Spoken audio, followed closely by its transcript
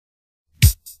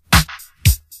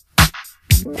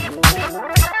Boy,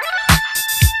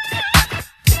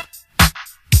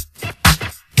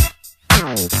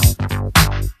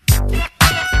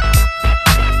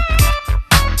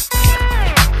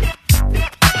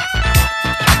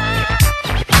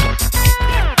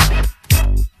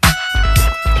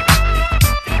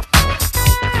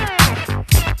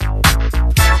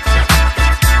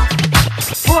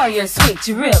 you're sweet,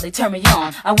 you really turn me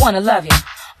on. I wanna love you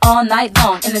all night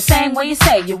long. In the same way you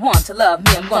say you want to love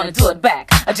me, I'm gonna do it back.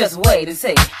 I just wait and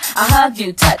see. I hug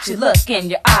you, touch you, look in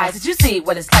your eyes. Did you see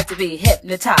what it's like to be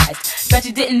hypnotized? Bet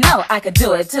you didn't know I could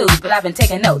do it too, but I've been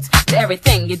taking notes to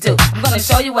everything you do. I'm gonna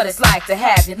show you what it's like to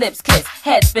have your lips kiss,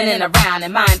 head spinning around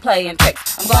and mind playing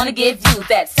tricks. I'm gonna give you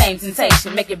that same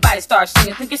sensation, make your body start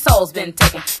singing, think your soul's been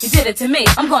taken. You did it to me,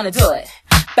 I'm gonna do it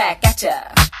back at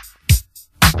ya.